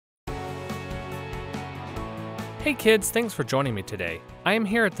Hey kids, thanks for joining me today. I am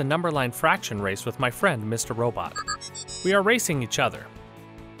here at the number line fraction race with my friend, Mr. Robot. We are racing each other.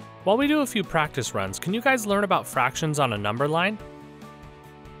 While we do a few practice runs, can you guys learn about fractions on a number line?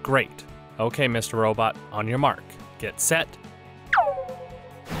 Great. Okay, Mr. Robot, on your mark. Get set.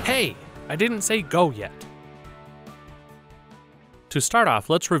 Hey, I didn't say go yet. To start off,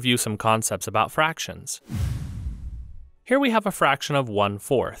 let's review some concepts about fractions. Here we have a fraction of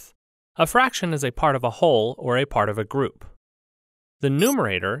 1/4. A fraction is a part of a whole or a part of a group. The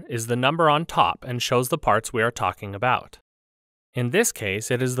numerator is the number on top and shows the parts we are talking about. In this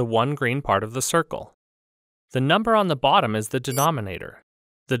case, it is the one green part of the circle. The number on the bottom is the denominator.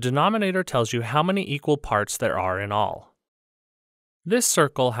 The denominator tells you how many equal parts there are in all. This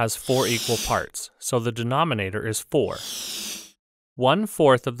circle has 4 equal parts, so the denominator is 4.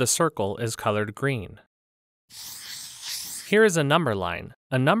 1/4 of the circle is colored green. Here is a number line.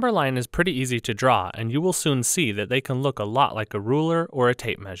 A number line is pretty easy to draw, and you will soon see that they can look a lot like a ruler or a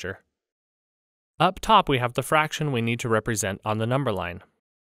tape measure. Up top we have the fraction we need to represent on the number line.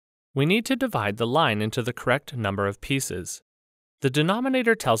 We need to divide the line into the correct number of pieces. The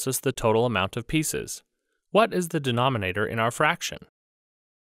denominator tells us the total amount of pieces. What is the denominator in our fraction?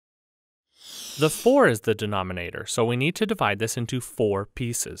 The 4 is the denominator, so we need to divide this into 4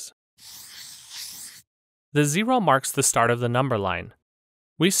 pieces. The 0 marks the start of the number line.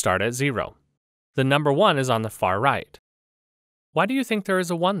 We start at 0. The number 1 is on the far right. Why do you think there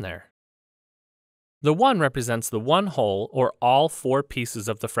is a 1 there? The 1 represents the one whole or all 4 pieces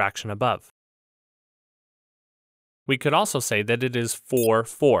of the fraction above. We could also say that it is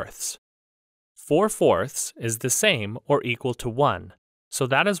 4/4. 4/4 is the same or equal to 1, so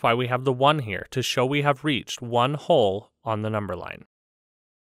that is why we have the 1 here to show we have reached one whole on the number line.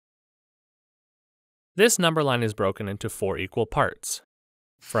 This number line is broken into 4 equal parts.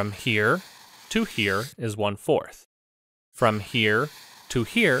 From here to here is 1/4. From here to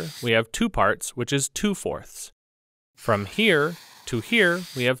here, we have 2 parts, which is 2/4. From here to here,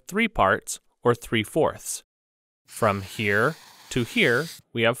 we have 3 parts, or 3/4. From here to here,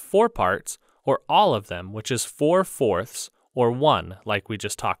 we have 4 parts, or all of them, which is 4/4, or 1, like we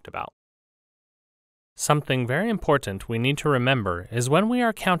just talked about. Something very important we need to remember is when we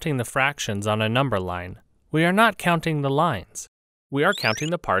are counting the fractions on a number line, we are not counting the lines. We are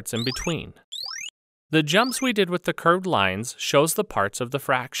counting the parts in between. The jumps we did with the curved lines shows the parts of the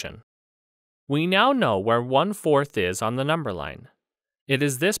fraction. We now know where 1/4 is on the number line. It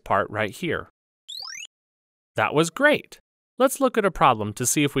is this part right here. That was great! Let's look at a problem to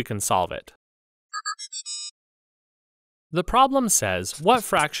see if we can solve it. The problem says, what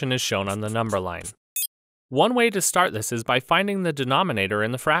fraction is shown on the number line? One way to start this is by finding the denominator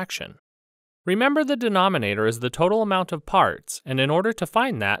in the fraction. Remember, the denominator is the total amount of parts, and in order to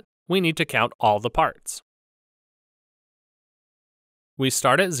find that, we need to count all the parts. We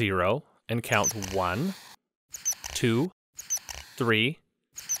start at 0 and count 1, 2, 3,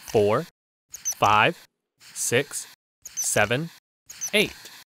 4, 5, 6, 7,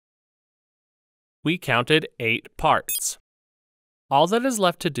 8. We counted 8 parts. All that is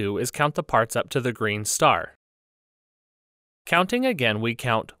left to do is count the parts up to the green star. Counting again, we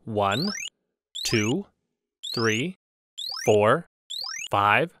count 1, 2, 3, 4,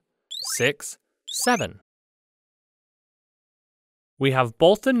 5, 6, 7. We have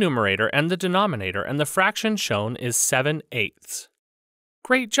both the numerator and the denominator, and the fraction shown is 7/8.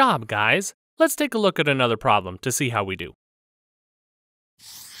 Great job, guys! Let's take a look at another problem to see how we do.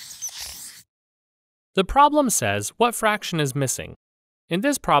 The problem says, what fraction is missing? In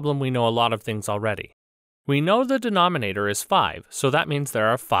this problem, we know a lot of things already. We know the denominator is 5, so that means there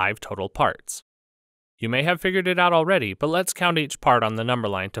are 5 total parts. You may have figured it out already, but let's count each part on the number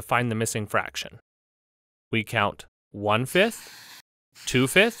line to find the missing fraction. We count 1/5,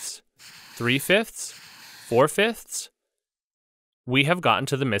 2/5, 3/5, 4/5. We have gotten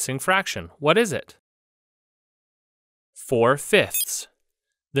to the missing fraction. What is it? 4/5.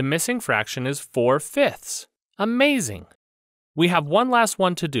 The missing fraction is 4/5. Amazing! We have one last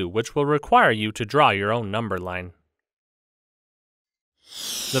one to do, which will require you to draw your own number line.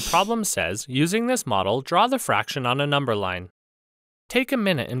 The problem says, using this model, draw the fraction on a number line. Take a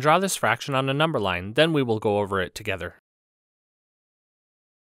minute and draw this fraction on a number line, then we will go over it together.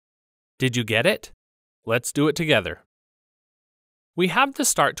 Did you get it? Let's do it together. We have the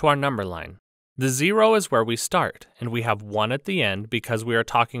start to our number line. The 0 is where we start, and we have 1 at the end because we are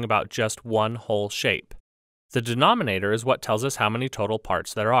talking about just one whole shape. The denominator is what tells us how many total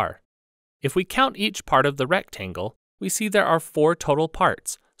parts there are. If we count each part of the rectangle, we see there are 4 total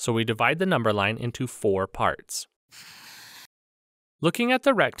parts, so we divide the number line into 4 parts. Looking at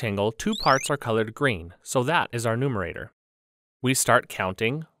the rectangle, 2 parts are colored green, so that is our numerator. We start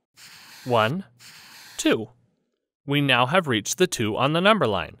counting 1, 2. We now have reached the 2 on the number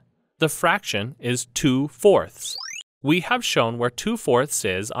line. The fraction is 2/4. We have shown where 2/4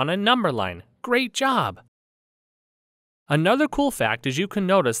 is on a number line. Great job! Another cool fact is you can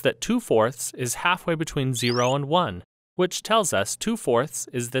notice that 2/4 is halfway between 0 and 1, which tells us 2/4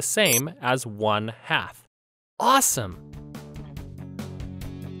 is the same as 1/2. Awesome!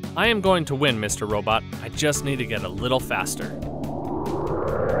 I am going to win, Mr. Robot. I just need to get a little faster.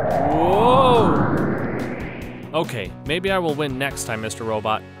 Whoa! Okay, maybe I will win next time, Mr.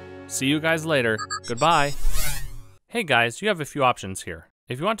 Robot. See you guys later. Goodbye. Hey guys, you have a few options here.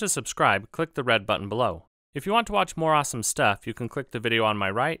 If you want to subscribe, click the red button below. If you want to watch more awesome stuff, you can click the video on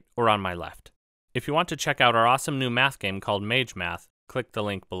my right or on my left. If you want to check out our awesome new math game called Mage Math, click the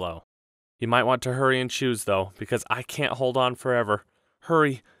link below. You might want to hurry and choose though, because I can't hold on forever.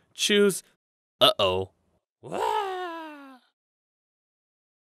 Hurry, choose. Uh-oh. What?